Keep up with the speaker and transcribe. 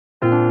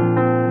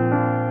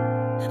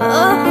Oh,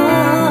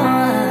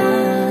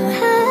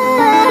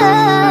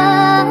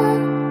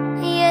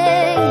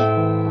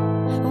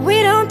 yeah.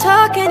 We don't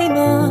talk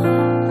anymore.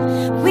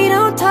 We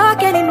don't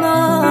talk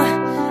anymore.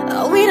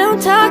 Oh, we don't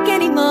talk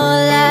anymore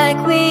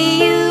like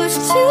we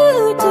used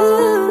to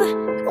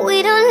do.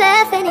 We don't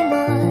laugh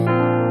anymore.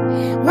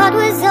 What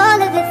was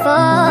all of it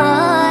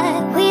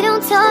for? We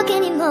don't talk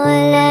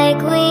anymore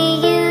like we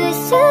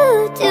used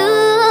to do.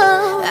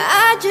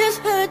 I just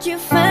heard you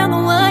found the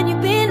one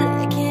you've been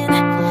looking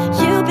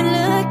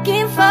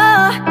for.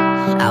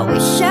 I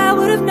wish I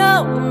would've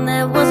known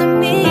that wasn't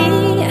me.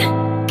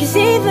 Cause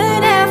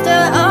even after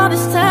all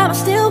this time I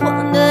still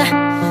wonder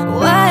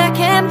why I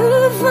can't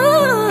move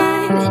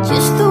on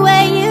just the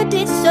way you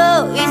did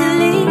so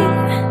easily.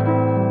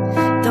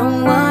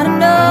 Don't wanna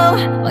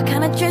know what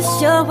kind of dress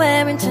you're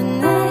wearing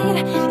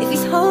tonight, if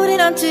he's holding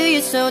on to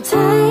you so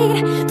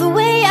tight the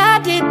way I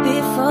did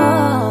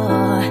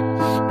before.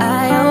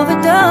 I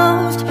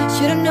overdosed,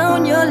 should've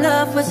known your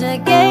love was a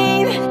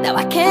game. Now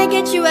I can't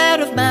get you out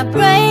of my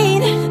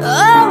brain.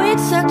 Oh,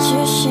 it's such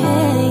a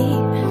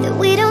shame that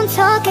we don't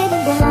talk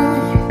anymore.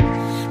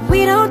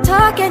 We don't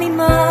talk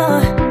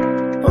anymore.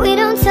 We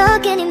don't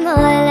talk anymore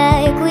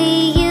like we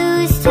used to.